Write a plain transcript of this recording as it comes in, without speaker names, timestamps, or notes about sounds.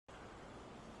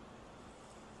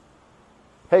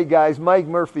Hey guys, Mike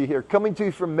Murphy here, coming to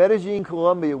you from Medellin,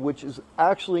 Colombia, which is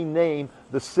actually named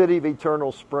the City of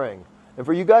Eternal Spring. And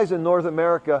for you guys in North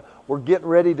America, we're getting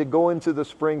ready to go into the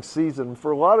spring season.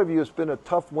 For a lot of you, it's been a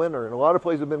tough winter, and a lot of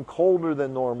places have been colder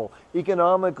than normal.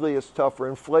 Economically, it's tougher.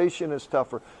 Inflation is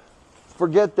tougher.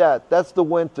 Forget that. That's the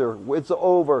winter. It's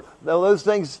over. Now, those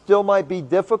things still might be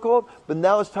difficult, but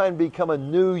now it's time to become a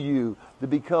new you, to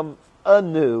become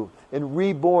anew and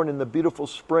reborn in the beautiful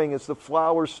spring as the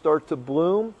flowers start to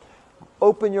bloom.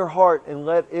 Open your heart and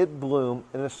let it bloom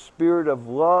in a spirit of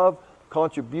love,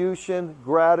 contribution,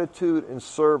 gratitude, and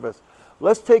service.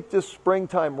 Let's take this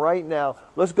springtime right now.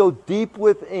 Let's go deep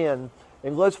within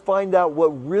and let's find out what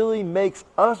really makes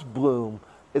us bloom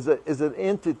as an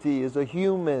entity, as a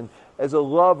human, as a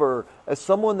lover, as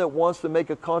someone that wants to make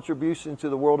a contribution to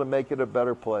the world and make it a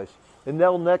better place. And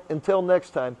until next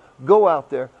time, go out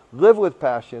there, live with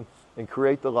passion, and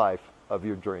create the life of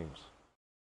your dreams.